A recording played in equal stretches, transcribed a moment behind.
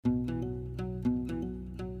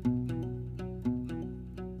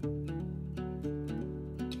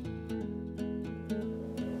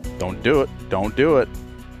Don't do it. Don't do it.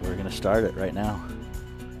 We're going to start it right now.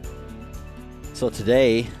 So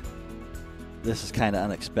today, this is kind of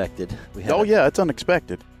unexpected. It's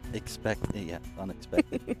unexpected.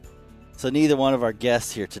 Unexpected. So neither one of our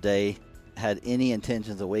guests here today had any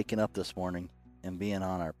intentions of waking up this morning and being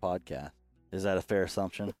on our podcast. Is that a fair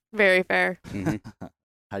assumption? Very fair. Mm-hmm.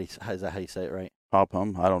 Is that how you say it right? Pop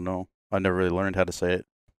hum. I don't know. I never really learned how to say it.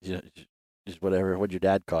 Just whatever. What'd your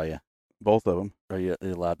dad call you? Both of them. Are you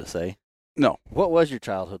allowed to say? No. What was your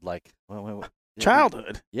childhood like? What,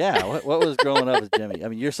 Childhood? Yeah. What was growing up as Jimmy? I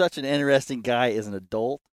mean, you're such an interesting guy as an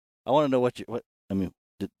adult. I want to know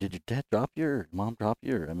did your dad drop you or mom drop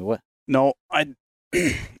you? Or, what? No, I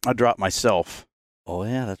dropped myself. Oh,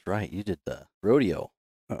 yeah, that's right. You did the rodeo.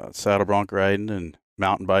 Saddle bronc riding and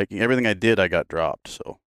mountain biking. Everything I did, I got dropped.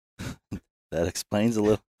 So that explains a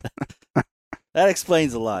little. That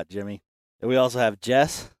explains a lot, Jimmy. And we also have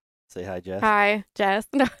Jess. Say hi, Jess. Hi, Jess.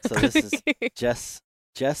 No. So this is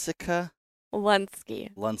Jessica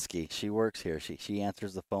Lunsky. She works here. She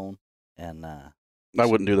answers the phone, and I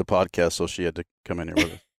wouldn't do the podcast, so she had to come in here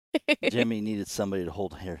with us. Jimmy needed somebody to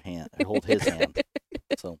hold his hand.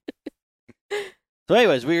 So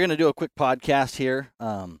anyways, we're gonna do a quick podcast here.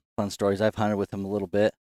 Fun stories. I've hunted with him a little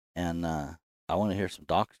bit, and I want to hear some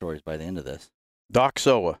doc stories by the end of this. Doc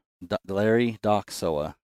Soa. Larry Doc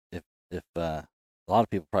Soa. If a lot of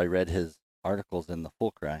people probably read his articles in the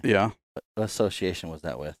Fulcry. Yeah. What association was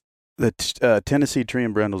that with? The Tennessee Tree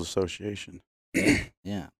and Brindles Association.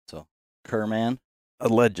 Yeah. So Kerman.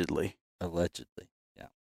 Allegedly. Yeah.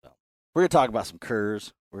 So we're gonna talk about some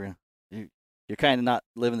curs. You're kind of not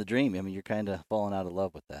living the dream. I mean, you're kind of falling out of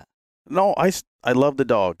love with that. No, I love the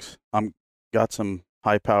dogs. I'm got some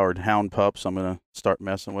high-powered hound pups I'm going to start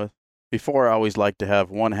messing with. Before, I always liked to have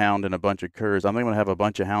one hound and a bunch of curs. I'm going to have a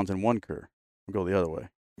bunch of hounds and one cur. I'll go the other way.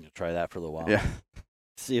 You'll try that for a little while. Yeah.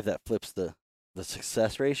 See if that flips the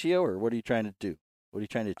success ratio, or what are you trying to do? What are you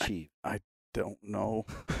trying to achieve? I don't know.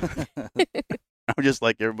 I'm just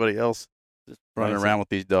like everybody else, just running around with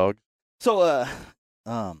these dogs. So,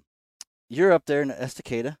 you're up there in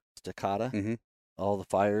Estacada. Mm-hmm. All the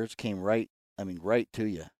fires came right to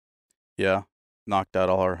you. Yeah. Knocked out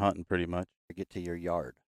all our hunting pretty much. To get to your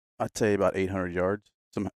yard. I'd say about 800 yards.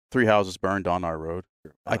 3 houses burned on our road.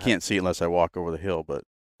 I can't see unless I walk over the hill, but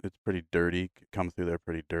it's pretty dirty. Come through there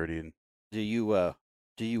pretty dirty. And do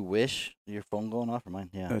you wish your phone going off or mine?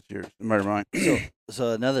 Yeah, that's yours. Mine.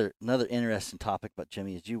 So another interesting topic about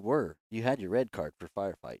Jimmy is you had your red card for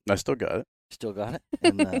firefight. I still got it. Still got it.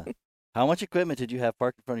 And how much equipment did you have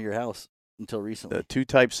parked in front of your house until recently? 2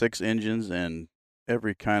 Type 6 engines and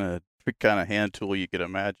every kind of hand tool you could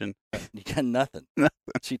imagine. You got nothing.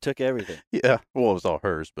 She took everything. Yeah. Well, it was all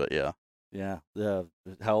hers, but yeah. Yeah.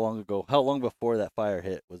 How long before that fire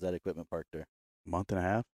hit was that equipment parked there? A month and a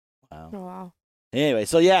half. Wow. Oh, wow. Anyway,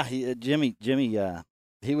 so yeah, Jimmy,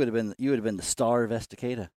 you would have been the star of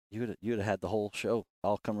Estacada. You would have had the whole show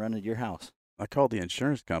all come running to your house. I called the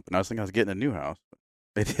insurance company. I was thinking I was getting a new house,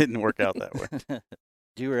 but it didn't work out that way.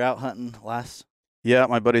 You were out hunting last? Yeah,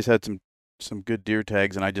 my buddies had some good deer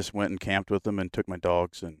tags, and I just went and camped with them and took my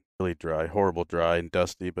dogs. And really horrible dry and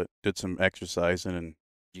dusty, but did some exercising. And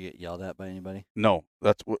did you get yelled at by anybody? No,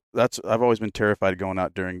 I've always been terrified of going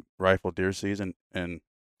out during rifle deer season, and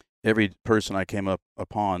every person I came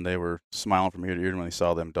upon, they were smiling from ear to ear when they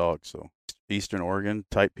saw them dogs. So Eastern Oregon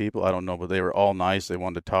type people, I don't know, but they were all nice. They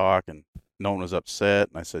wanted to talk, and no one was upset.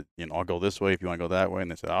 And I said, I'll go this way if you want to go that way.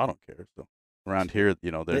 And they said, I don't care. So around here,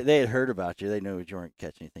 they had heard about you. They knew you weren't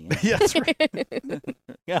catching anything. Yeah, that's right.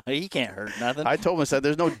 Yeah, he can't hurt nothing. I told them, I said,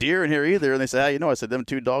 there's no deer in here either. And they said, I said, them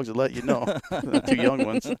 2 dogs will let you know. The 2 young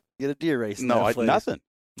ones. Get a deer race. No, nothing.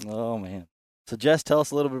 Oh, man. So, Jess, tell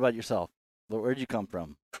us a little bit about yourself. Where'd you come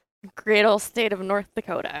from? Great old state of North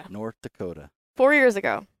Dakota. North Dakota. 4 years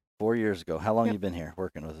ago. 4 years ago. How long Yep. you been here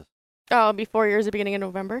working with us? Oh, it'll be 4 years at the beginning of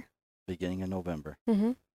November. Beginning of November.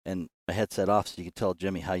 Mm-hmm. And my headset off so you can tell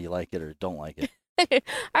Jimmy how you like it or don't like it.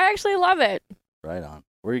 I actually love it. Right on.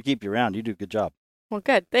 We're going to keep you around. You do a good job. Well,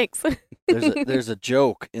 good. Thanks. There's a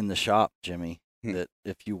joke in the shop, Jimmy, that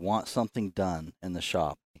if you want something done in the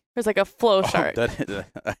shop. There's like a flow chart.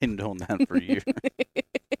 I've known that for years.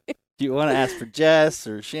 Do you want to ask for Jess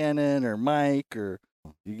or Shannon or Mike, or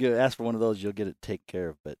you ask for one of those, you'll get it taken care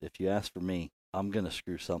of. But if you ask for me, I'm going to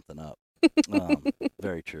screw something up.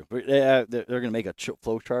 Very true. They're going to make a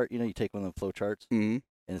flow chart. You take one of the flow charts, and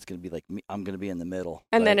it's going to be like me. I'm going to be in the middle.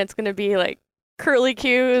 And then it's going to be like curly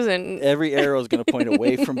cues, and every arrow is going to point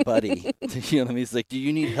away from Buddy. You know what I mean? It's like, do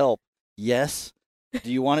you need help? Yes.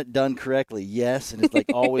 Do you want it done correctly? Yes. And it's like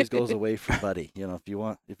always goes away from Buddy. If you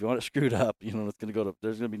want it screwed up, it's going to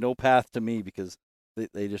there's going to be no path to me because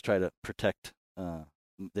They just try to protect.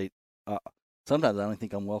 They sometimes I don't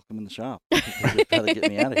think I'm welcome in the shop. They just try to get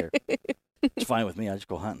me out of here. It's fine with me. I just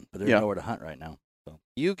go hunting, but there's Yeah. nowhere to hunt right now. So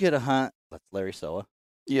you get a hunt. That's Larry Soa.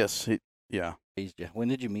 Yes. Yeah. When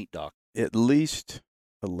did you meet Doc? At least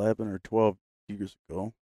 11 or 12 years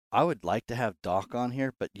ago. I would like to have Doc on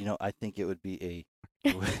here, but I think it would be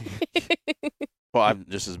a. Well, I'm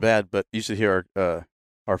just as bad, but you should hear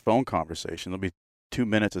our phone conversation. There'll be 2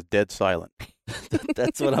 minutes of dead silent.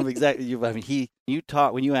 That's what I'm exactly. I mean, you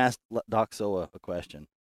talk when you ask Doc Soa a question.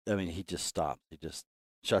 I mean, he just stops. He just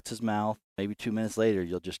shuts his mouth. Maybe 2 minutes later,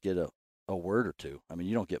 you'll just get a word or two. I mean,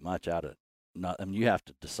 you don't get much out of it. I mean, you have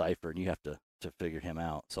to decipher and you have to figure him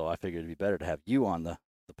out. So I figured it'd be better to have you on the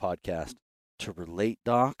podcast to relate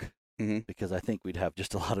Doc, because I think we'd have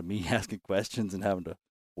just a lot of me asking questions and having to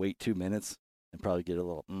wait 2 minutes and probably get a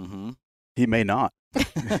little He may not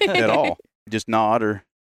at all. Just nod or.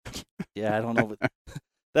 Yeah, I don't know, but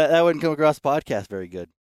that wouldn't come across the podcast very good.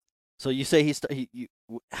 So you say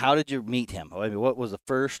how did you meet him? I mean, what was the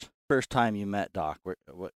first time you met Doc?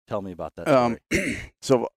 What? Tell me about that story.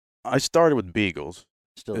 So I started with beagles.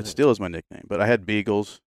 It still is my nickname, but I had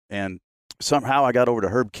beagles, and somehow I got over to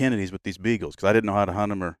Herb Kennedy's with these beagles because I didn't know how to hunt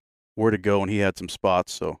them or where to go, and he had some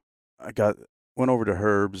spots. So I went over to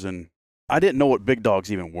Herb's, and I didn't know what big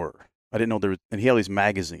dogs even were. I didn't know there was, and he had all these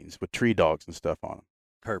magazines with tree dogs and stuff on them.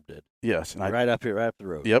 Herb did. Yes, and right up here, right up the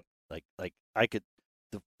road. Yep. Like I could.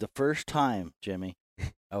 The first time, Jimmy,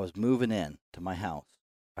 I was moving in to my house,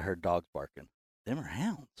 I heard dogs barking. Them are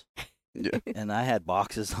hounds. Yeah. And I had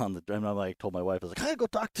boxes on the. And I told my wife, I was like, I gotta go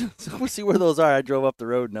talk to. So we see where those are. I drove up the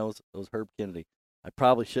road, and it was Herb Kennedy. I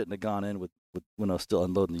probably shouldn't have gone in with when I was still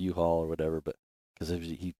unloading the U-Haul or whatever, but because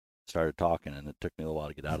he started talking, and it took me a little while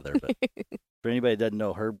to get out of there. But for anybody that doesn't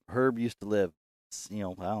know, Herb used to live, I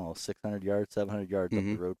don't know, 600 yards, 700 yards up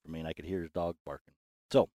the road from me, and I could hear his dog barking.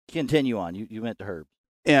 So continue on. You went to Herb.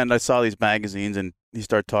 And I saw these magazines, and he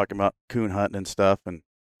started talking about coon hunting and stuff. And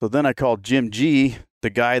so then I called Jim G, the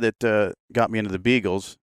guy that got me into the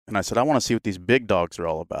beagles, and I said, I want to see what these big dogs are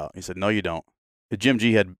all about. He said, no, you don't. Jim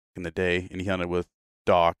G had in the day, and he hunted with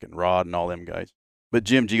Doc and Rod and all them guys. But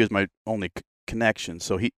Jim G was my only connection.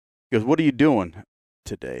 So he goes, what are you doing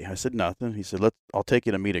today? I said, nothing. He said, I'll take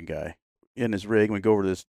you to meet a guy. In his rig, and we go over to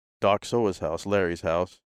this Doc Soa's house, Larry's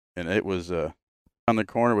house, and it was on the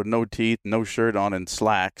corner with no teeth, no shirt on, and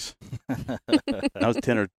slacks. That was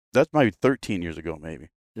that's maybe 13 years ago, maybe.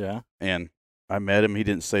 Yeah. And I met him. He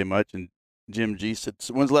didn't say much, and Jim G said,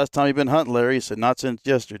 so when's the last time you've been hunting, Larry? He said, not since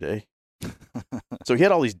yesterday. So he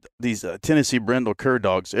had all these Tennessee Brindle cur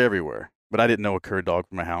dogs everywhere, but I didn't know a cur dog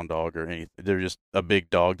from a hound dog or anything. They're just a big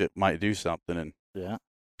dog that might do something, and yeah.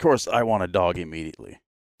 Of course, I want a dog immediately.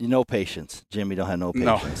 No patience. Jimmy don't have no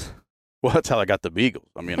patience. No. Well, that's how I got the beagles.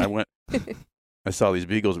 I mean, I saw these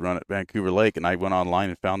beagles run at Vancouver Lake, and I went online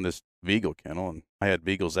and found this beagle kennel, and I had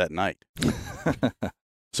beagles that night.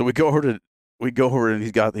 So we go over and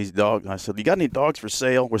he's got these dogs. And I said, you got any dogs for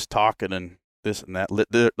sale? Was talking and this and that.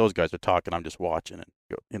 Those guys are talking. I'm just watching it.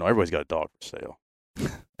 Everybody's got a dog for sale.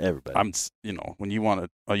 Everybody. When you want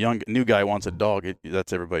a new guy wants a dog,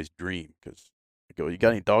 that's everybody's dream. Because I go, you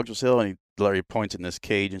got any dogs for sale? And Larry points in this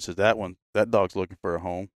cage and says, that dog's looking for a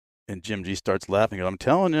home. And Jim G starts laughing. He goes, I'm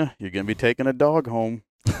telling you, you're going to be taking a dog home.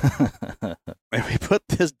 And we put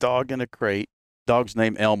this dog in a crate. Dog's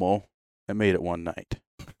named Elmo. I made it one night.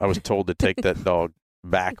 I was told to take that dog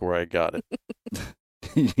back where I got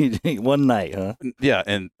it. One night, huh? Yeah,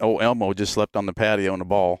 and Elmo just slept on the patio in the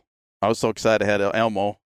ball. I was so excited I had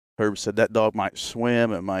Elmo. Herb said that dog might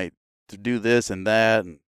swim, it might do this and that,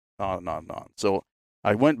 and on and on and on. So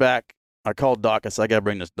I went back. I called Doc. I said, I got to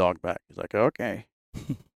bring this dog back. He's like, okay.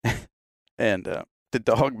 And the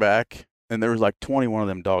dog back, and there was like 21 of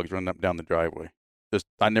them dogs running up and down the driveway.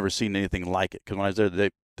 I never seen anything like it, because when I was there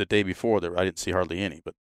the day before, I didn't see hardly any,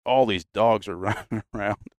 but all these dogs are running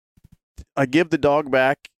around. I give the dog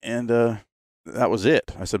back, and that was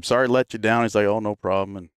it. I said, sorry to let you down. He's like, oh, no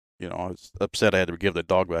problem. And, I was upset I had to give the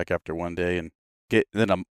dog back after one day, and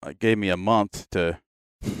then gave me a month to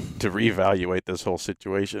reevaluate this whole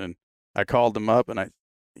situation. And I called him up, and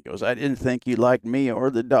he goes, I didn't think you liked me or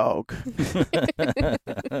the dog.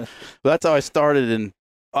 That's how I started, and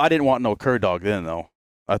I didn't want no cur dog then, though.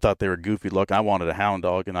 I thought they were goofy looking. I wanted a hound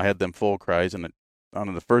dog, and I had them full cries, and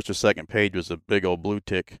on the first or second page was a big old blue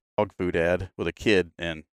tick dog food ad with a kid,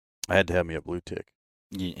 and I had to have me a blue tick.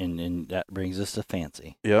 And that brings us to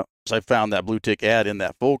Fancy. Yeah. So I found that blue tick ad in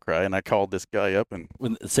that full cry, and I called this guy up, and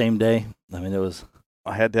the same day. I mean,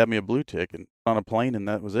 I had to have me a blue tick, and on a plane, and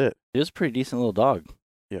that was it. It was a pretty decent little dog.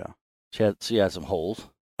 Yeah. She had some holes.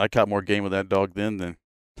 I caught more game with that dog then than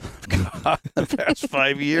the past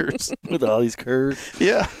 5 years. with all these curs.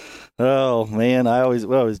 Yeah. Oh man,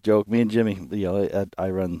 we always joke. Me and Jimmy, I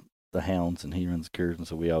run the hounds and he runs curs, and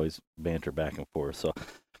so we always banter back and forth. So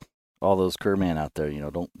all those cur men out there,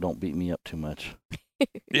 don't beat me up too much.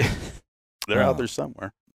 Yeah. They're out there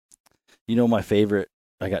somewhere. My favorite.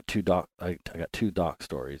 I got two doc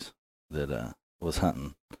stories that was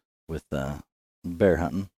hunting with bear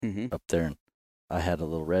hunting Mm-hmm. up there, and I had a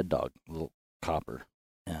little red dog, a little copper,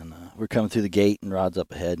 and we're coming through the gate, and Rod's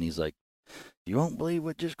up ahead, and he's like, "You won't believe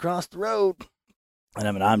what just crossed the road,"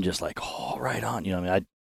 and I'm just like, "Oh, right on," I don't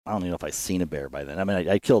even know if I'd seen a bear by then.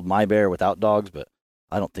 I killed my bear without dogs, but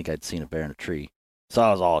I don't think I'd seen a bear in a tree, so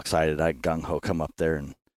I was all excited. I gung ho come up there,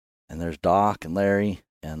 and there's Doc and Larry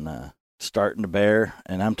and starting to bear,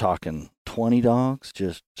 and I'm talking 20 dogs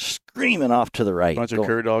just screaming off to the right. Bunch of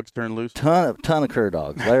cur dogs turned loose. Ton of cur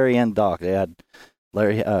dogs. Larry and Doc. They had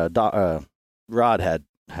Rod had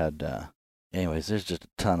anyways, there's just a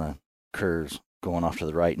ton of curs going off to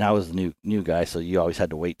the right. And I was the new guy, so you always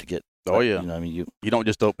had to wait to get. Oh yeah. You don't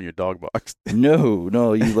just open your dog box.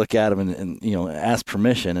 No, you look at them and ask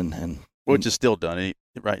permission and Which is still done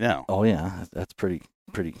right now. oh yeah, that's pretty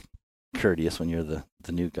courteous when you're the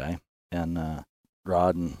new guy. And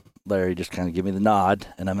Rod and Larry just kind of give me the nod,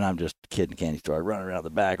 and I'm just a kid in a candy store. I run around the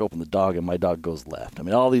back, open the dog, and my dog goes left.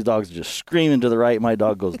 All these dogs are just screaming to the right. My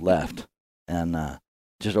dog goes left, and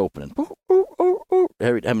just opening.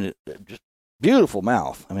 Just beautiful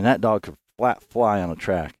mouth. That dog could fly on a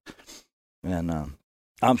track. And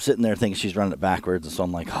I'm sitting there thinking she's running it backwards, and so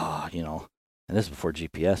I'm like, and this is before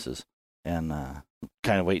GPSs, and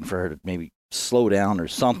kind of waiting for her to maybe slow down or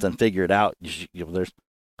something, figure it out. There's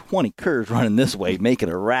 20 curs running this way, making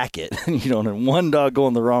a racket, and one dog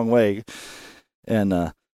going the wrong way.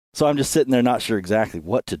 And so I'm just sitting there not sure exactly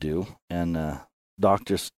what to do. And Doc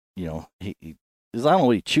just, he I don't know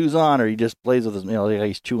what he chews on, or he just plays with his, like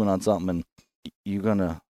he's chewing on something. And you're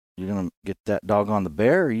gonna get that dog on the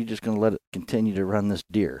bear, or are you just gonna let it continue to run this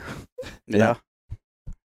deer? Yeah.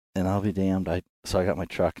 And I'll be damned. So I got my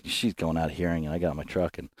truck. She's going out of hearing, and I got my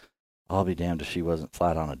truck, and I'll be damned if she wasn't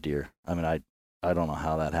flat on a deer. I don't know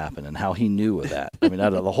how that happened and how he knew of that.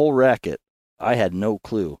 Out of the whole racket, I had no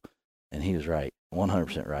clue, and he was right,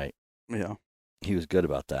 100% right. Yeah. He was good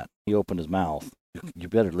about that. He opened his mouth. You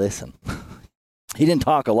better listen. He didn't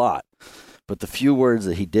talk a lot, but the few words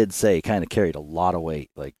that he did say kind of carried a lot of weight.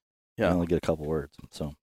 Like, you only get a couple words.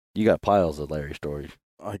 So you got piles of Larry stories.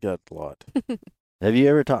 I got a lot. Have you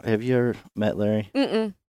ever met Larry?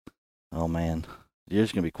 Mm-mm. Oh man, you're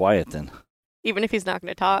just gonna be quiet then. Even if he's not going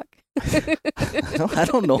to talk. I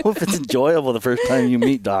don't know if it's enjoyable the first time you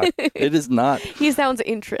meet Doc. It is not. He sounds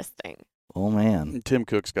interesting. Oh man. Tim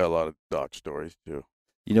Cook's got a lot of Doc stories too.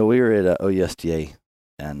 We were at OUSDA,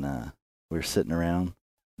 and we were sitting around.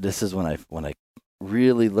 This is when I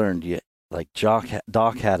really learned. Doc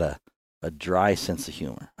had a dry sense of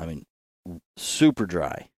humor. Super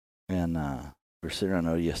dry. And we were sitting around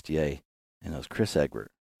OUSDA, and it was Chris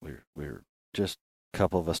Egbert. We were just a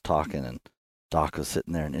couple of us talking, and Doc was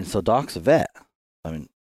sitting there, and so Doc's a vet.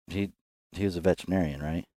 He was a veterinarian,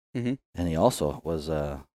 right? Mm-hmm. And he also was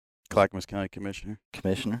Clackamas County Commissioner,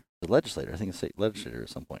 the legislator. I think a state legislator at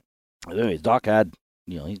some point. But anyways, Doc had,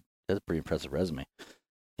 he has a pretty impressive resume.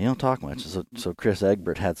 He don't talk much. So Chris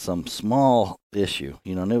Egbert had some small issue,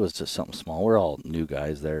 and it was just something small. We're all new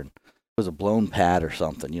guys there. And it was a blown pad or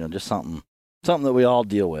something, just something that we all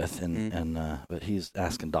deal with. And but he's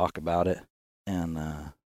asking Doc about it, and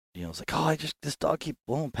it's like, this dog keeps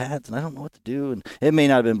blowing pads, and I don't know what to do. And it may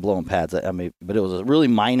not have been blowing pads, but it was a really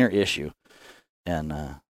minor issue,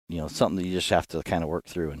 and something that you just have to kind of work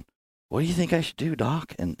through. And what do you think I should do,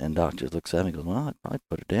 Doc? And Doc just looks at me and goes, well, I'd probably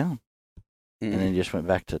put her down. Mm-hmm. And then he just went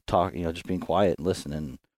back to talk, just being quiet and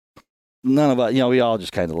listening. None of us, we all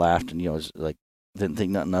just kind of laughed and, just like didn't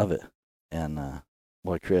think nothing of it. And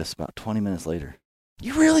boy, Chris, about 20 minutes later,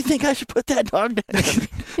 you really think I should put that dog down?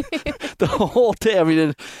 The whole day.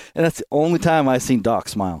 And that's the only time I've seen Doc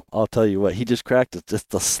smile. I'll tell you what, he just cracked just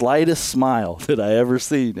the slightest smile that I ever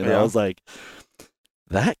seen. And I was like,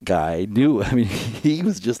 that guy knew. He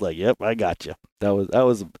was just like, yep, I got you. That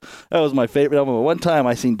was my favorite. One time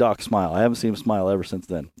I seen Doc smile. I haven't seen him smile ever since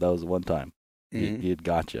then. That was the one time. Mm-hmm. He had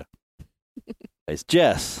got you. It's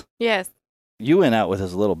Jess. Yes. You went out with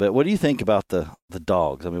us a little bit. What do you think about the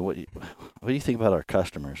dogs? What do you think about our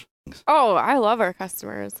customers? Oh, I love our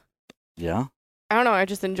customers. Yeah? I don't know. I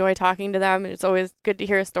just enjoy talking to them. And it's always good to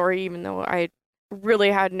hear a story, even though I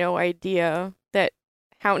really had no idea that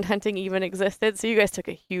hound hunting even existed. So you guys took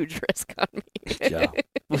a huge risk on me. Yeah.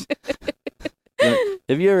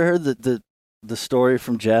 Have you ever heard the story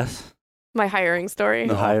from Jess? My hiring story.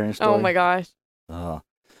 The hiring story. Oh my gosh. Well,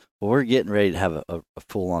 we're getting ready to have a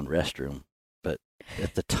full-on restroom, but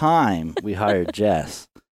at the time we hired Jess,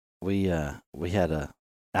 we had a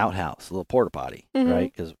outhouse, a little porta potty, Mhm.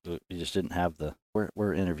 right? Because we just didn't have the.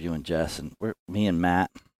 We're interviewing Jess, and me and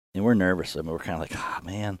Matt, and we're nervous. I mean, we're kind of like, oh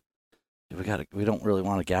man, we don't really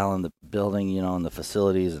want a gal in the building, you know, in the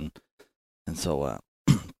facilities, and so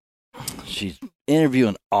she's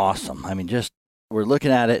interviewing awesome. I mean, just we're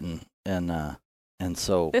looking at it, and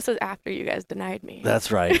so This was after you guys denied me.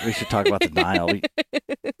 that's right. We should talk about the denial.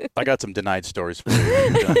 I got some denied stories for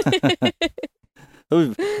you.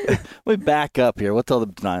 We back up here. We'll tell the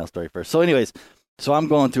denial story first. So, anyways, I'm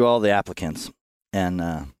going through all the applicants and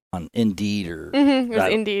on Indeed or It was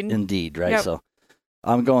Right. Indeed. Indeed, right? Yep. So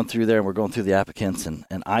I'm going through there and we're going through the applicants and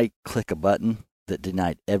I click a button that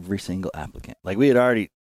denied every single applicant. Like we had already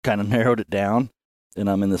kind of narrowed it down and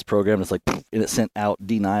I'm in this program. It's like, and it sent out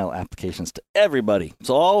denial applications to everybody.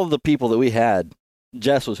 So all of the people that we had,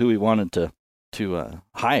 Jess was who we wanted to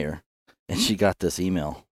hire, and she got this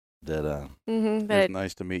email that Mm-hmm. It's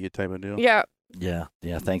nice to meet you type of deal. Yeah. yeah,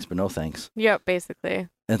 thanks but no thanks. Yep. Basically.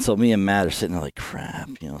 And so me and Matt are sitting there like crap,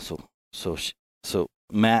 you know. So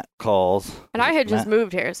Matt calls, And I had just Matt-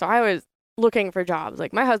 moved here, so I was looking for jobs.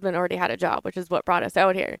 Like my husband already had a job, which is what brought us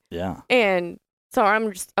out here. yeah, And so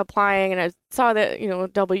I'm just applying, and I saw that,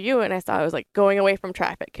 W, and I saw I was like going away from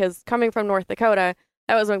traffic because coming from North Dakota,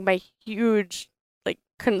 that was like my huge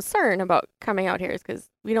concern about coming out here is because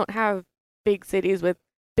we don't have big cities with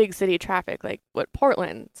big city traffic like what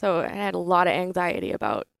Portland. So I had a lot of anxiety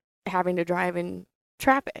about having to drive in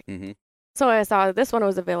traffic. Mm-hmm. So I saw this one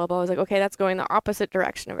was available. I was like, okay, that's going the opposite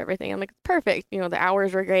direction of everything. I'm like, perfect. The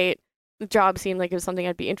hours were great. The job seemed like it was something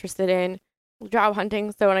I'd be interested in. Job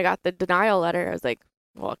hunting. So when I got the denial letter, I was like,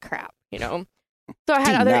 well, crap, So I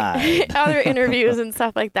had Denied. other interviews and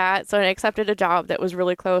stuff like that. So I accepted a job that was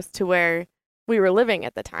really close to where we were living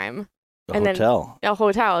at the time, the and then- hotel. a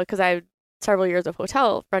hotel, because I had several years of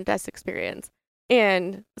hotel front desk experience.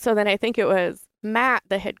 And so then I think it was Matt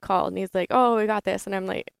that had called, and he's like, oh, we got this. And I'm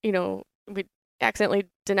like, we accidentally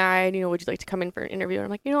denied, would you like to come in for an interview? And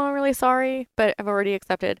I'm like, I'm really sorry, but I've already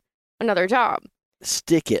accepted another job.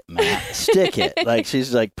 Stick it, Matt. Stick it. Like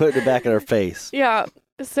she's like putting it back in her face. Yeah.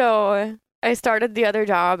 So I started the other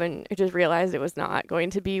job, and I just realized it was not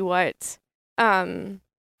going to be what I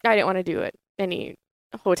didn't want to do it any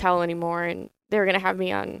hotel anymore, and they were going to have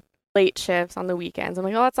me on late shifts on the weekends. I'm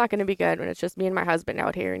like, oh, that's not going to be good when it's just me and my husband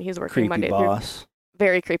out here, and he's working Creepy Monday boss. through.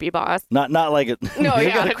 Very creepy boss. Not like it. No, you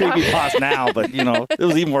yeah, got a creepy no. boss now, but it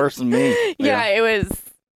was even worse than me. Yeah, it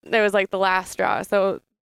was like the last straw. So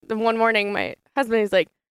the one morning, my husband is like,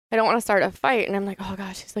 I don't want to start a fight, and I'm like, oh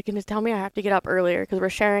gosh, he's like, going to tell me I have to get up earlier because we're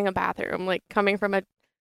sharing a bathroom. Like coming from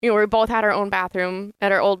we both had our own bathroom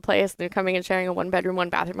at our old place, and they're coming and sharing a 1-bedroom,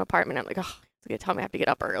 1-bathroom apartment. I'm like, oh, he's going to tell me I have to get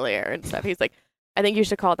up earlier and stuff. He's like, I think you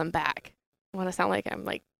should call them back. I want to sound like I'm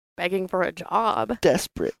like begging for a job.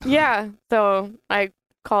 Desperate. Yeah. So I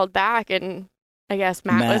called back, and I guess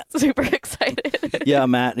Matt was super excited. Yeah,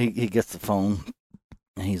 Matt. He gets the phone,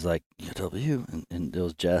 and he's like, "W," and it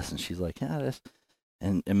was Jess, and she's like, "Yeah, this,"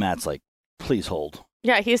 and Matt's like, "Please hold."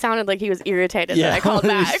 Yeah, he sounded like he was irritated that I called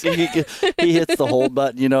back. he hits the hold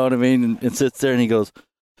button, you know what I mean, and sits there, and he goes,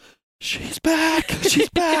 "She's back! She's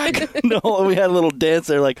back!" No, we had a little dance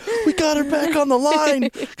there, like, we got her back on the line,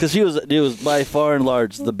 because it was by far and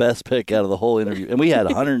large the best pick out of the whole interview, and we had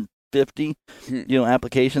 150,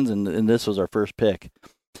 applications, and this was our first pick,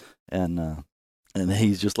 and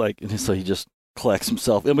he's just like, and so he just collects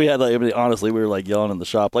himself, and we had like, honestly, we were like yelling in the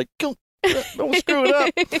shop, like, don't screw it up.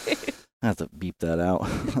 I have to beep that out.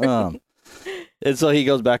 And so he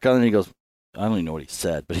goes back on and he goes, I don't even know what he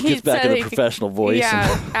said, but he gets back in a professional voice.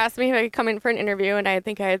 Yeah, asked me if I could come in for an interview, and I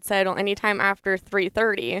think I had said anytime after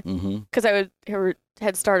 3:30 because I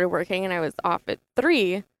had started working and I was off at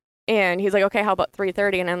 3. And he's like, okay, how about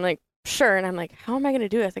 3:30? And I'm like, sure. And I'm like, how am I going to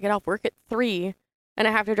do this? I get off work at 3, and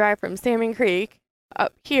I have to drive from Salmon Creek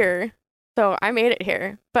up here. So I made it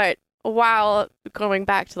here. But while going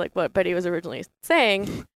back to like what Betty was originally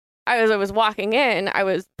saying, as I was walking in, I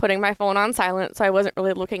was putting my phone on silent, so I wasn't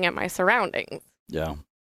really looking at my surroundings. Yeah.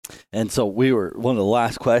 And so one of the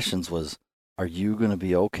last questions was, are you going to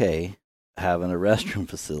be okay having a restroom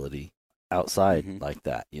facility outside like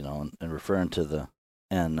that, and referring to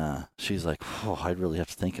and she's like, oh, I'd really have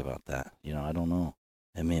to think about that. I don't know.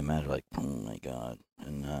 And me and Matt are like, oh my God.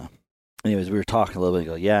 And anyways, we were talking a little bit and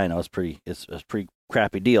go, yeah, I know it's a pretty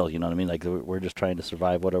crappy deal. You know what I mean? Like we're just trying to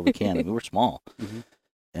survive whatever we can. I mean, we're small.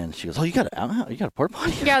 And she goes, oh, you got a porta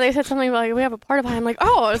potty? Yeah, they said something like, we have a porta potty. I'm like,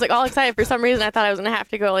 oh, I was like all excited. For some reason, I thought I was going to have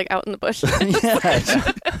to go like out in the bush. Yeah.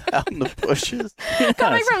 out in the bushes.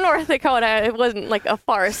 Coming from North Dakota, it wasn't like a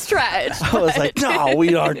far stretch. I was like, no,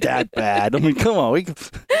 we aren't that bad. I mean, come on, we got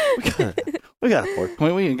a fork. I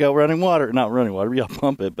mean, we can go running water, not running water. We got to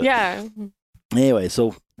pump it, but yeah. Anyway,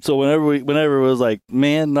 so whenever it was like,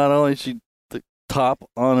 man, not only she the top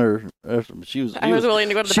on her, she was willing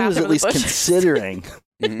to go to the she bathroom. was at least considering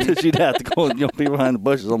that she'd have to go and be behind the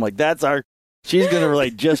bushes. I'm like, she's gonna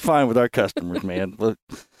relate just fine with our customers, man. But,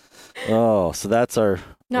 so that's our.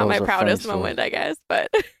 Not my our proudest funny story. moment, I guess, but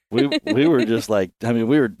we were just like, I mean,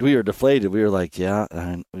 we were deflated. We were like, yeah,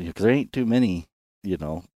 because there ain't too many,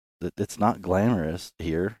 it's not glamorous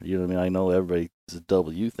here. You know what I mean? I know everybody, it's a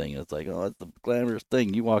W thing. It's like, oh, it's the glamorous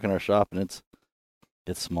thing. You walk in our shop and it's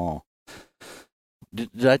small.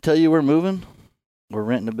 Did I tell you we're moving? We're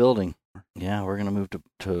renting a building. Yeah, we're gonna move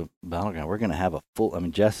to Battleground. We're gonna have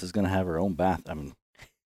Jess is gonna have her own bath. I mean,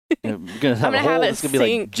 we're gonna have it's gonna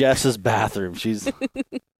be like Jess's bathroom.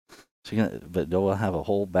 But we'll have a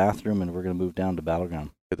whole bathroom, and we're gonna move down to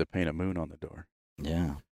Battleground. Get to paint a moon on the door.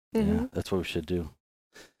 Yeah, mm-hmm. Yeah, that's what we should do.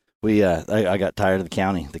 I got tired of the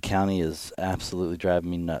county. The county is absolutely driving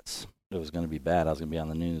me nuts. It was gonna be bad. I was gonna be on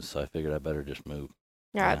the news, so I figured I better just move.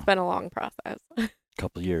 Yeah, it's been a long process.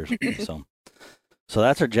 Couple of years. So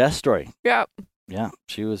that's her Jess story. Yeah. Yeah,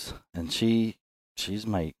 she was, and she's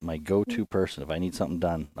my go-to person if I need something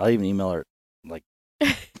done. I'll even email her. Like,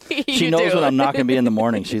 she knows when I'm not going to be in the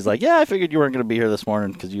morning. She's like, yeah, I figured you weren't going to be here this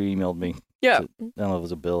morning because you emailed me. Yeah. I don't know if it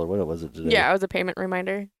was a bill or what was it today. Yeah, it was a payment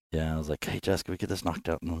reminder. Yeah, I was like, hey, Jess, can we get this knocked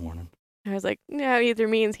out in the morning? I was like, yeah, it either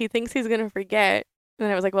means he thinks he's going to forget. And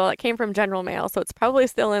then I was like, well, it came from General Mail, so it's probably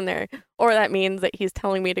still in there. Or that means that he's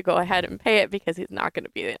telling me to go ahead and pay it because he's not going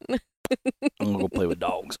to be in. I'm going to go play with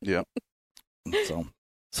dogs. Yeah.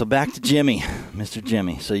 So back to Jimmy, Mr.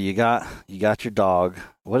 Jimmy. So you got your dog.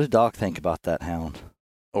 What did Doc think about that hound?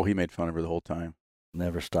 Oh, he made fun of her the whole time.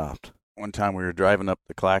 Never stopped. One time we were driving up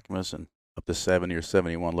the Clackamas and up to 70 or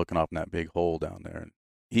 71 looking off in that big hole down there. And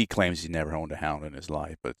he claims he's never owned a hound in his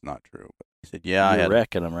life, but it's not true. But he said, yeah, You're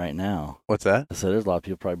wrecking him right now. What's that? I said, there's a lot of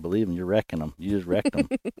people probably believe him. You're wrecking him. You just wrecked him.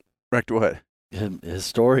 Wrecked what? His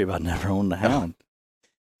story about never owning a hound.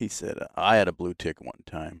 He said, I had a blue tick one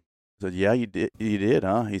time. I said, yeah, you did,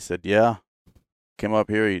 huh? He said, yeah. Came up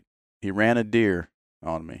here, he ran a deer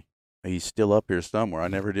on me. He's still up here somewhere. I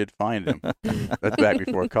never did find him. That's back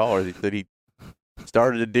before callers. He said he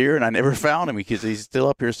started a deer and I never found him because he's still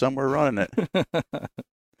up here somewhere running it.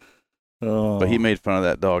 Oh. But he made fun of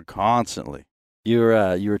that dog constantly. You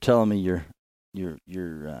were telling me your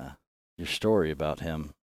story about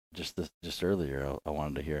him just earlier. I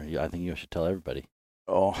wanted to hear. I think you should tell everybody.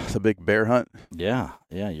 Oh, the big bear hunt? Yeah.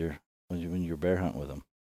 When you're bear hunting with him.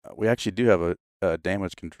 We actually do have a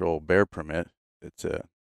damage control bear permit. It's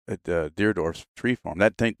at Deerdorf's tree farm.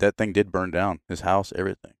 That thing did burn down. His house,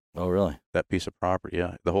 everything. Oh, really? That piece of property,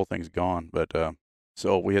 yeah. The whole thing's gone. But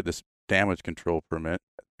so we had this damage control permit,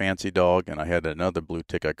 fancy dog, and I had another blue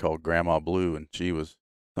tick I called Grandma Blue, and she was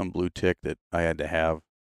some blue tick that I had to have,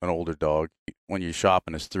 an older dog. When you're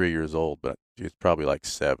shopping, it's 3 years old, but she was probably like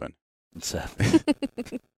 7. 7.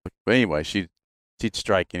 But anyway, she'd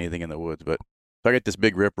strike anything in the woods. But so I got this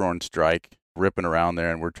big rip-roaring strike, ripping around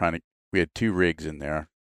there, and we had 2 rigs in there.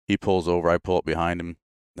 He pulls over, I pull up behind him.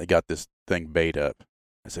 They got this thing bait up.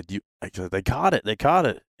 I said, they caught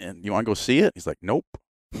it. And you want to go see it? He's like, nope.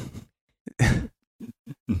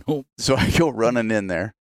 Nope. So I go running in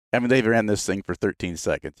there. I mean, they ran this thing for 13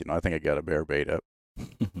 seconds. I think I got a bear bait up,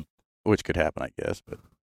 which could happen, I guess. But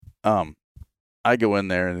I go in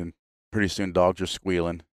there, and pretty soon dogs are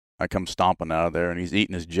squealing. I come stomping out of there, and he's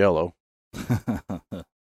eating his Jell-O.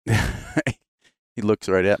 He looks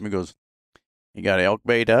right at me and goes, you got elk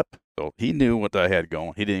bait up? So he knew what I had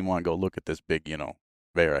going. He didn't even want to go look at this big,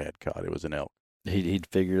 bear I had caught. It was an elk. He'd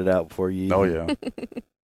figured it out before you. Oh, yeah.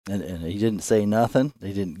 And he didn't say nothing?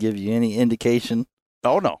 He didn't give you any indication?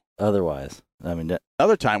 Oh, no. Otherwise. I mean,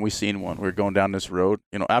 another time we seen one. We were going down this road,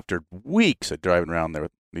 after weeks of driving around there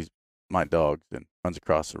with my dogs, and runs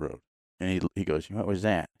across the road. And he goes, what was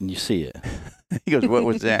that? And you see it. He goes, what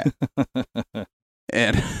was that?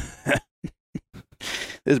 And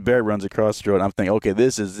this bear runs across the road. And I'm thinking, okay,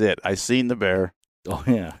 this is it. I seen the bear. Oh,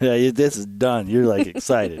 yeah. Yeah, this is done. You're like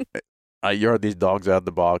excited. I yard these dogs out of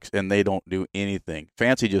the box, and they don't do anything.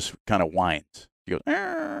 Fancy just kind of whines. She goes,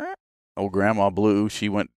 arr. Old Grandma Blue, she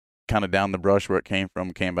went kind of down the brush where it came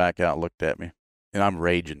from, came back out, looked at me. And I'm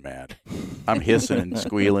raging mad. I'm hissing and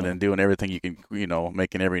squealing and doing everything you can,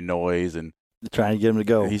 making every noise. And trying to get him to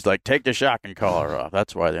go. He's like, take the shocking collar off.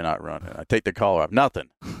 That's why they're not running. I take the collar off. Nothing.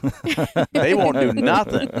 They won't do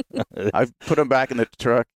nothing. I've put them back in the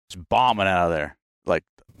truck. It's bombing out of there. Like,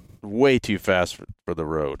 way too fast for the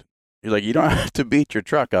road. He's like, you don't have to beat your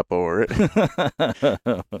truck up over it.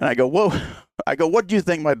 And I go, whoa. I go, what do you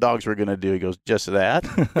think my dogs were going to do? He goes, just that.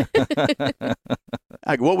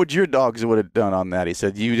 I go, what would your dogs would have done on that? He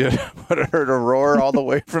said, you would have heard a roar all the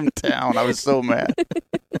way from town. I was so mad.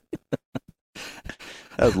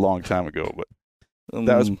 That was a long time ago, but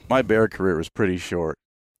that was my bear career was pretty short.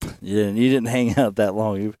 Yeah, you didn't hang out that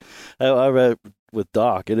long. I read with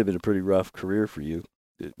Doc, it'd have been a pretty rough career for you.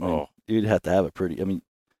 You'd have to have a pretty. I mean,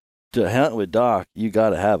 to hunt with Doc, you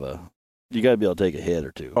got to be able to take a hit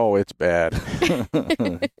or two. Oh, it's bad.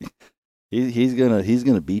 he's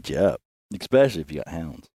gonna beat you up, especially if you got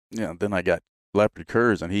hounds. Yeah. Then I got leopard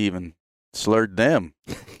curs, and he even slurred them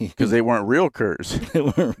because they weren't real curs.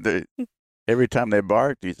 Every time they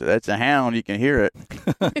barked, he said, "That's a hound. You can hear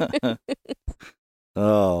it."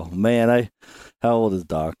 Oh man, how old is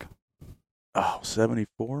Doc? Oh,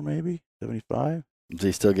 74 maybe, 75. Is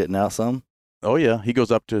he still getting out some? Oh yeah, he goes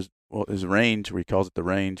up to his range, where he calls it the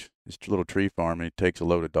range, his little tree farm, and he takes a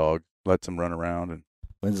load of dogs, lets them run around. And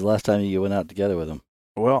when's the last time you went out together with him?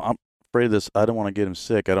 Well, I'm afraid of this. I don't want to get him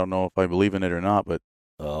sick. I don't know if I believe in it or not, but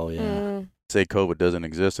oh yeah, say COVID doesn't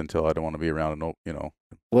exist until I don't want to be around. And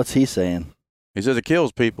what's he saying? He says it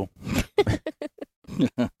kills people.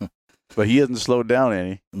 But he hasn't slowed down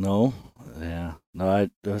any. No. Yeah. No,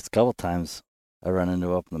 there's a couple times I run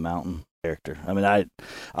into up in the mountain character. I mean,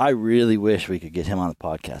 I really wish we could get him on the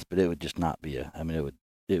podcast, but it would just not be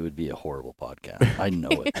it would be a horrible podcast. I know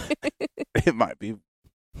it. It might be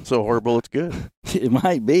so horrible it's good. It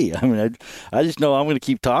might be. I mean, I just know I'm going to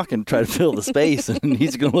keep talking, try to fill the space, and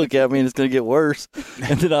he's going to look at me and it's going to get worse.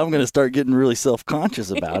 And then I'm going to start getting really self-conscious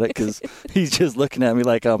about it because he's just looking at me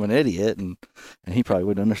like I'm an idiot, and he probably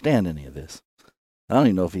wouldn't understand any of this. I don't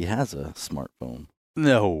even know if he has a smartphone.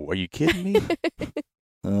 No, are you kidding me?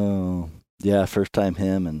 Oh, yeah, first time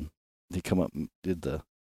him, and he come up and did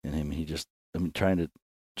trying to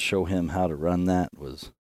show him how to run that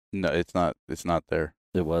was. No, it's not there.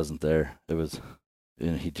 It wasn't there. It was,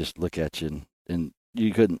 and he'd just look at you, and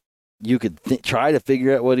you could try to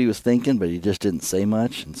figure out what he was thinking, but he just didn't say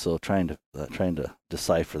much, and so trying to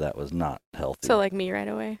decipher that was not healthy. So like me right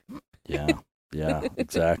away. Yeah,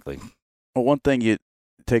 exactly. Well, one thing, you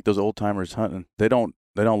take those old timers hunting, they don't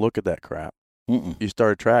look at that crap. Mm-mm. You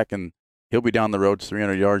start a track, and he'll be down the road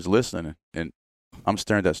 300 yards listening, and I'm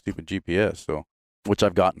staring at that stupid GPS, which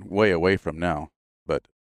I've gotten way away from now. But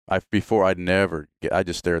before I'd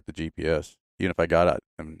just stare at the GPS. Even if I got out,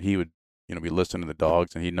 he would, be listening to the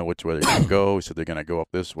dogs, and he'd know which way they're going to go. He said they're going to go up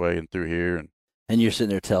this way and through here. And you're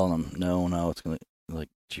sitting there telling him, no, it's going to, like,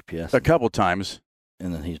 GPS. A couple times.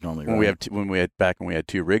 And then he's normally when we had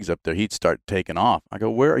 2 rigs up there, he'd start taking off. I go,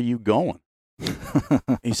 where are you going?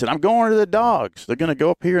 He said, I'm going to the dogs. They're going to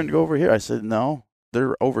go up here and go over here. I said, no,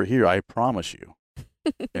 they're over here. I promise you.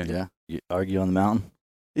 And yeah, you argue on the mountain.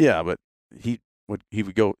 Yeah, but he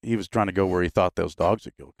would go. He was trying to go where he thought those dogs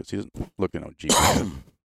would go because he wasn't looking on GPS.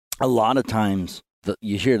 A lot of times,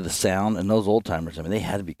 you hear the sound, and those old timers. I mean, they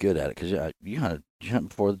had to be good at it because you hunt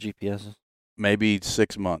before the GPSs. Maybe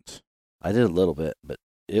 6 months. I did a little bit, but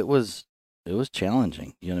it was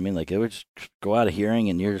challenging. You know what I mean? Like, it would just go out of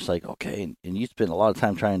hearing, and you're just like, okay. And you spend a lot of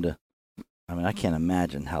time trying to. I mean, I can't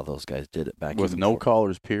imagine how those guys did it back with no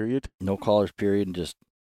callers. Period. No callers. Period. And just.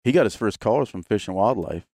 He got his first callers from Fish and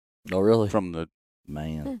Wildlife. Oh, really? From the.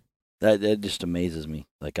 Man, that just amazes me.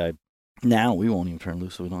 Like, now we won't even turn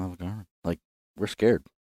loose so we don't have a Garmin. Like, we're scared.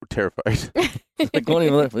 We're terrified. Like,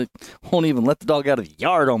 won't even let the dog out of the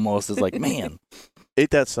yard almost. It's like, man.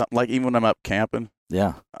 Ain't that something? Like, even when I'm up camping.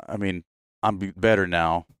 Yeah. I mean, I'm better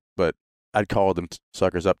now, but I'd call them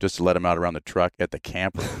suckers up just to let them out around the truck at the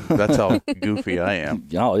camper. That's how goofy I am.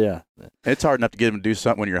 Oh, yeah. It's hard enough to get them to do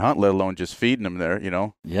something when you're hunting, let alone just feeding them there,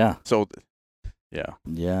 Yeah. So, yeah.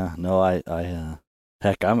 Yeah. No,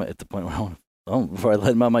 heck, I'm at the point where before I let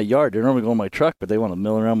them out of my yard, they're normally going to my truck, but they want to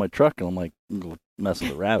mill around my truck, and I'm like, go mess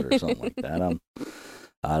with a rabbit or something like that.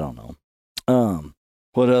 I don't know.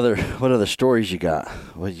 What other stories you got?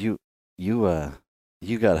 Well, you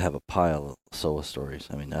got to have a pile of SOA stories.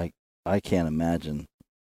 I mean, I can't imagine.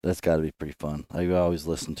 That's got to be pretty fun. I always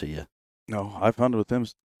listen to you. No, I've hunted with him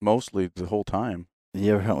mostly the whole time.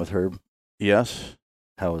 You ever hunt with Herb? Yes.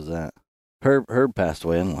 How was that? Herb passed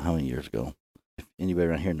away, I don't know how many years ago. If anybody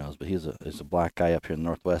around here knows, but he's a black guy up here in the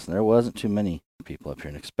Northwest, and there wasn't too many people up here,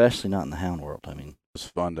 and especially not in the hound world. I mean, it was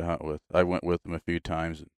fun to hunt with. I went with him a few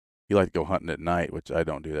times. He liked to go hunting at night, which I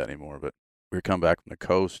don't do that anymore, but we were coming back from the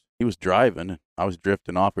coast. He was driving, and I was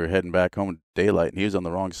drifting off. We were heading back home in daylight, and he was on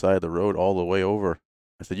the wrong side of the road all the way over.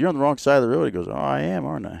 I said, "You're on the wrong side of the road." He goes, "Oh, I am,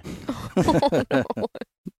 aren't I?" Oh, no.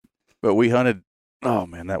 But we hunted Oh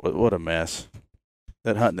man, what a mess.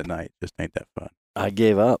 That hunting at night just ain't that fun. I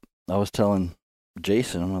gave up. I was telling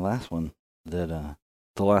Jason on my last one that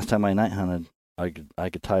the last time I night hunted, I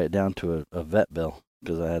could tie it down to a vet bill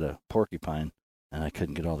because I had a porcupine and I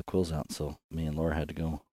couldn't get all the quills out. So me and Laura had to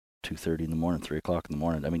go 2:30 in the morning, 3 o'clock in the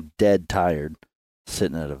morning. I mean, dead tired,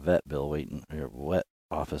 sitting at a vet bill waiting or vet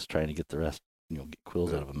office trying to get the rest, get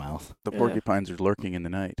quills out of a mouth. The porcupines are lurking in the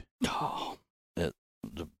night. Oh,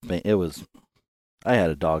 it was. I had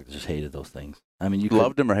a dog that just hated those things. I mean, you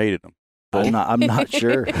loved them or hated them. I'm not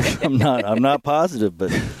sure. I'm not positive,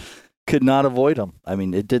 but could not avoid them. I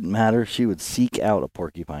mean, it didn't matter. She would seek out a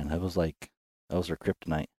porcupine. That was her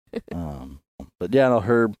kryptonite. But yeah, no,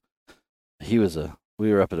 Herb,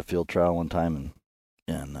 we were up at a field trial one time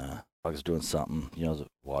and I was doing something, it was a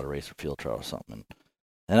water race or field trial or something.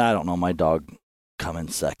 And I don't know, my dog come in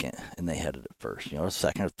second and they headed it first,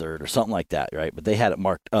 second or third or something like that, right? But they had it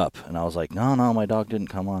marked up and I was like, no, my dog didn't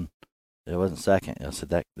come on. It wasn't second. I said,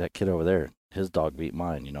 that kid over there, his dog beat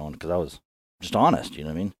mine, because I was just honest, you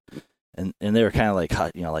know what I mean? And they were kind of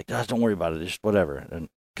like, don't worry about it, just whatever. And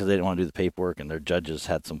because they didn't want to do the paperwork and their judges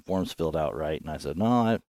had some forms filled out right. And I said,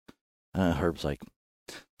 no, Herb's like,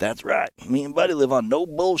 that's right. Me and Buddy live on No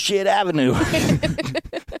Bullshit Avenue.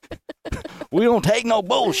 We don't take no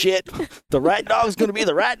bullshit. The right dog's going to be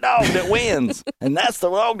the right dog that wins. And that's the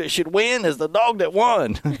dog that should win is the dog that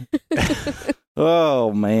won.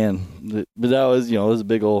 Oh, man. But that was, it was a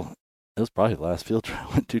big old, it was probably the last field trial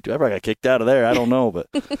I went to. I probably got kicked out of there. I don't know.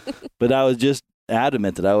 But I was just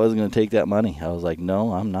adamant that I wasn't going to take that money. I was like,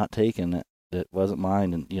 no, I'm not taking it. It wasn't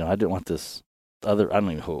mine. And, I didn't want this other, I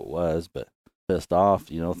don't even know who it was, but pissed off,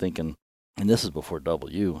 thinking, and this is before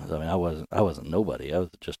W. I mean, I wasn't nobody. I was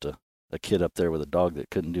just a kid up there with a dog that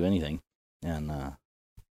couldn't do anything. And,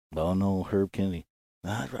 oh no, Herb Kennedy.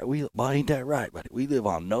 That's right. Ain't that right, buddy? We live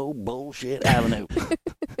on No Bullshit Avenue.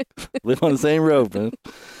 Live on the same road, man.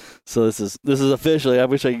 So this is officially, I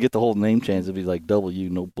wish I could get the whole name changed. It'd be like W,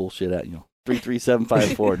 No Bullshit Avenue.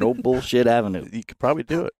 33754, No Bullshit Avenue. You could probably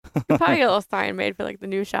do it. Probably get a little sign made for the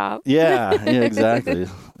new shop. Yeah, exactly.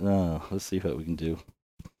 Let's see what we can do.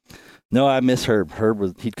 No, I miss Herb.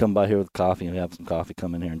 He'd come by here with coffee and we'd have some coffee,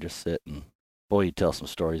 come in here and just sit. And boy, he'd tell some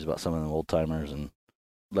stories about some of them old timers and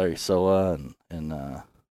Larry Soa and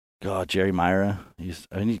Jerry Myra.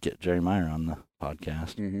 I need to get Jerry Myra on the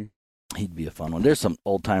podcast. Mm-hmm. He'd be a fun one. There's some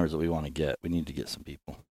old timers that we want to get. We need to get some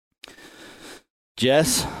people.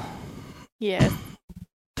 Jess? Yes.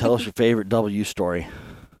 Tell us your favorite W story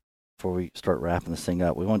before we start wrapping this thing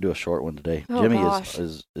up. We want to do a short one today. Oh, Jimmy gosh.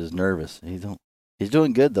 is nervous. He's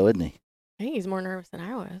doing good though, isn't he? I think he's more nervous than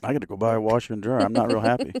I was. I got to go buy a washer and dryer. I'm not real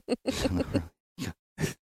happy.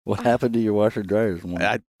 What happened to your washer and dryers?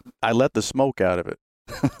 I let the smoke out of it.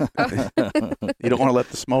 You don't want to let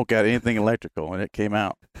the smoke out of anything electrical, and it came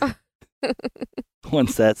out.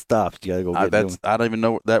 Once that stops, you gotta go get it. I don't even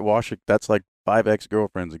know that washer. That's like 5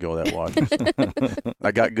 ex-girlfriends ago. That washer.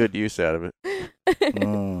 I got good use out of it.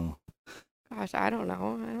 Oh. Gosh, I don't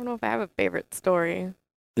know. I don't know if I have a favorite story.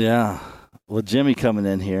 Yeah. Well, Jimmy coming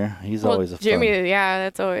in here, he's always a Jimmy, fun. yeah,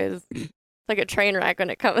 that's always like a train wreck when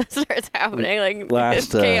it starts happening. Like Last,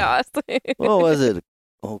 it's chaos. What was it?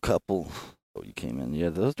 Couple. Oh, you came in. Yeah,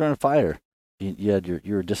 that was during a fire.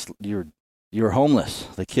 You were homeless.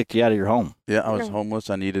 They kicked you out of your home. Yeah, I was homeless.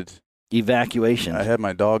 I needed evacuation. I had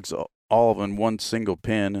my dogs all in one single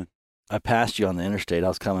pen. I passed you on the interstate. I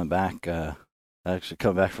was coming back. I actually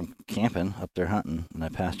come back from camping up there hunting, and I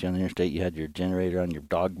passed you on the interstate. You had your generator on your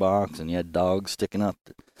dog box, and you had dogs sticking up.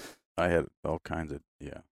 I had all kinds of,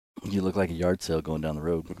 yeah. You look like a yard sale going down the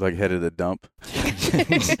road. Looked like headed the dump.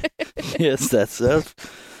 Yes, that's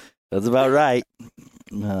about right.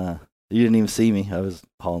 You didn't even see me. I was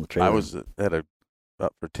hauling the trailer. I was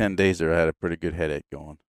about for 10 days there. I had a pretty good headache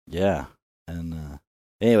going. Yeah, and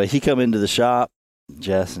anyway, he come into the shop,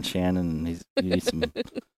 Jess and Shannon, and you need some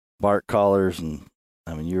bark collars, and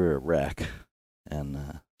I mean, you were a wreck.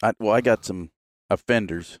 And I got some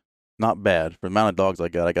offenders, not bad for the amount of dogs I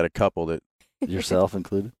got. I got a couple that yourself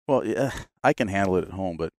included. Well, yeah, I can handle it at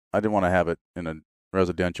home, but I didn't want to have it in a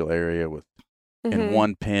residential area with in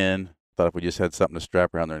one pen. Thought if we just had something to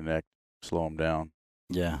strap around their neck, slow them down.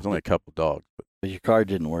 Yeah, there's only a couple dogs, but your card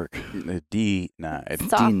didn't work. Denied.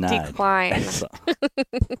 Soft decline.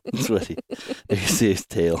 That's what you see his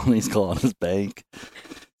tail, and he's calling his bank.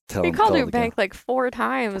 He called your bank like 4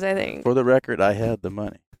 times, I think. For the record, I had the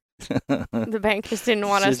money. The bank just didn't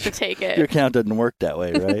want us to take it. Your account doesn't work that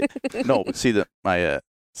way, right? No, but see, my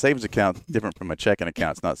savings account different from my checking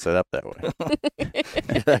account. It's not set up that way.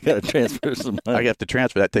 I got to transfer some money. I have to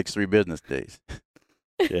transfer. That takes 3 business days.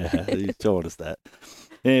 Yeah, he's showing us that.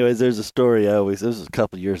 Anyways, there's a story this was a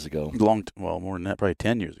couple years ago. Well, more than that, probably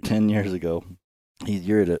 10 years ago. 10 years ago.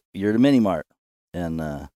 You're at a mini mart, and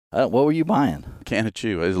what were you buying? Can of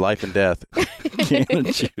chew. It was life and death. Can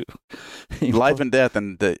of chew. Life and death.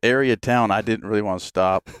 And the area of town, I didn't really want to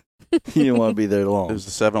stop. You didn't want to be there long. It was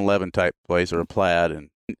a 7-Eleven type place or a Plaid,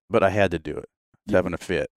 but I had to do it. It's having a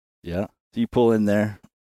fit. Yeah. So you pull in there,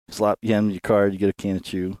 slap you hand your card, you get a can of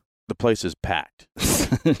chew. The place is packed.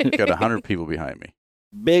 Got 100 people behind me.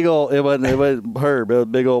 Big old, it wasn't Herb, it was a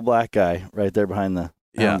big old black guy right there behind the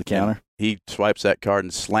counter. He swipes that card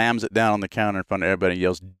and slams it down on the counter in front of everybody and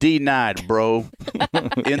yells, "Denied, bro.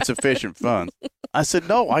 Insufficient funds." I said,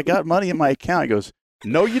 "No, I got money in my account." He goes,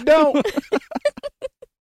 "No, you don't."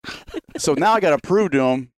 So now I got to prove to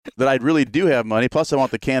him that I really do have money. Plus, I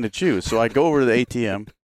want the can of chew. So I go over to the ATM,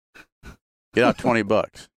 get out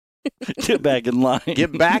 $20. Get back in line.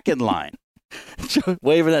 Get back in line.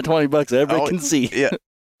 Waving that $20 everybody can see. Yeah.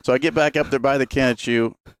 So I get back up there by the can of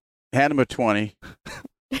chew, hand him a 20.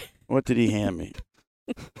 What did he hand me?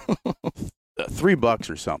 $3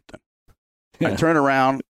 or something. I turn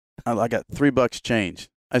around. I got $3 change.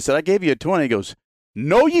 I said, "I gave you a 20. He goes,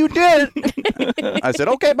 "No, you didn't." I said,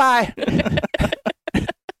 "Okay, bye."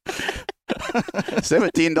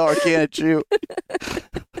 $17 can of chew.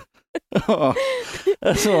 Oh,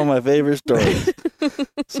 that's one of my favorite stories.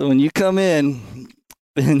 So when you come in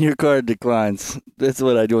and your card declines, that's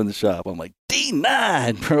what I do in the shop. I'm like,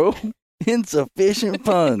 "Denied, bro. Insufficient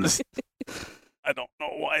funds." I don't know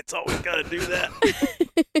why it's always got to do that.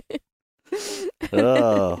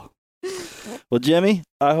 Oh. Well, Jimmy,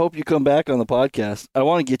 I hope you come back on the podcast. I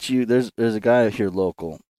want to get you. There's a guy here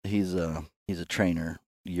local. He's a trainer,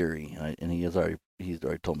 Yuri, and he's already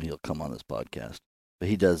told me he'll come on this podcast. But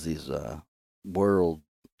he does these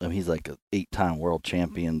he's like an 8-time world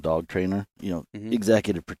champion dog trainer.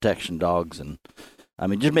 Executive protection dogs, and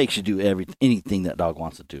just makes you do anything that dog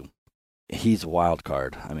wants to do. He's a wild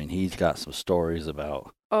card. He's got some stories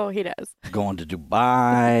about. Oh, he does. Going to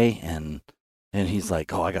Dubai and he's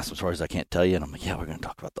like, "Oh, I got some stories I can't tell you." And I'm like, "Yeah, we're going to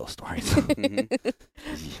talk about those stories."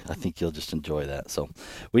 I think you'll just enjoy that. So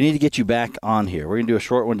we need to get you back on here. We're going to do a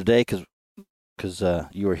short one today because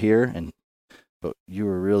you were here, but you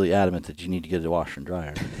were really adamant that you need to get a washer and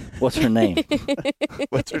dryer. What's her name?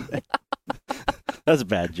 What's her name? That's a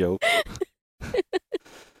bad joke.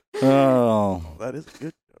 Oh. That is a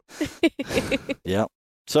good joke. Yep.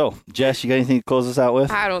 So, Jess, you got anything to close us out with?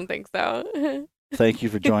 I don't think so. Thank you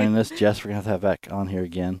for joining us, Jess. We're going to have back on here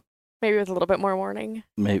again. Maybe with a little bit more warning.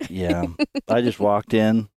 Maybe, yeah. I just walked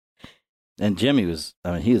in, and Jimmy was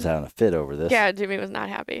having a fit over this. Yeah, Jimmy was not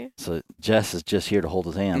happy. So Jess is just here to hold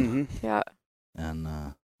his hand. Mm-hmm. Yeah.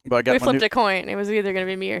 And but we flipped a coin. It was either going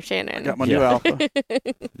to be me or Shannon. I got my new Alpha.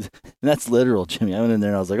 And that's literal, Jimmy. I went in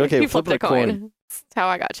there and I was like, "Okay, we flip flipped a coin." That's how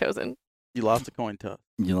I got chosen. You lost the coin toss.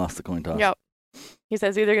 You lost the coin toss. Yep. He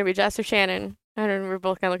says either going to be Jess or Shannon. And then we're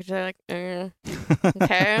both kind of looking at each other like,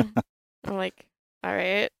 okay. I'm like, all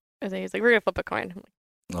right. And then he's like, "We're going to flip a coin." I'm like,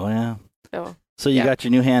 Oh, yeah. So you yeah. got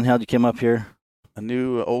your new handheld. You came up here. A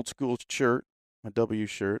new old school shirt, my W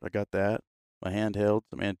shirt. I got that. My handheld,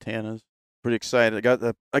 some antennas. Pretty excited.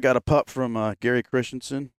 I got a pup from Gary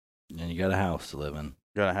Christensen. And you got a house to live in.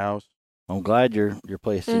 Got a house. I'm glad your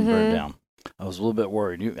place didn't burn Mhm. down. I was a little bit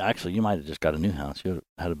worried. You might have just got a new house. You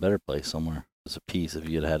had a better place somewhere. It's a piece if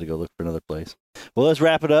you had to go look for another place. Well, let's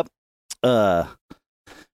wrap it up. And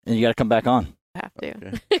you got to come back on. have to.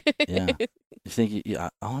 Okay. Yeah. You think you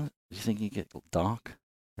think you get Doc?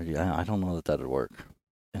 Or I don't know that would work.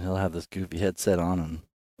 And he'll have this goofy headset on, and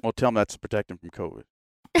Well, tell him that's to protect him from COVID.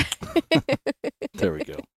 there we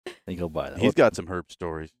go. And go buy that. He's got some herb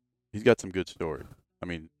stories. He's got some good stories.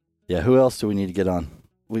 Yeah. Who else do we need to get on?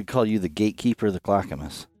 We call you the gatekeeper of the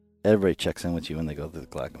Clackamas. Everybody checks in with you when they go through the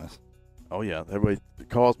Clackamas. Oh yeah, everybody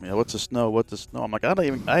calls me. "What's the snow? What's the snow?" I'm like, I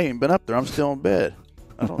ain't been up there. I'm still in bed.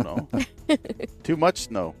 I don't know. Too much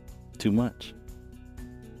snow. Too much.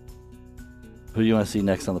 Who do you want to see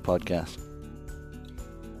next on the podcast?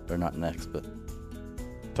 Or not next, but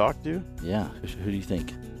Talk to you? yeah. Who do you think?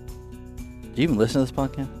 Do you even listen to this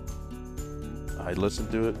podcast? I listened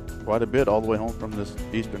to it quite a bit all the way home from this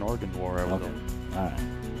Eastern Oregon war I was Okay. on. All right.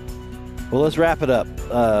 Well, let's wrap it up.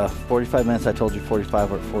 45 minutes. I told you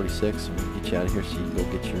 45 or 46. So we'll get you out of here so you can go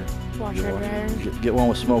get your Washer and dryer. Get one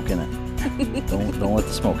with smoke in it. don't let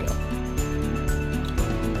the smoke out.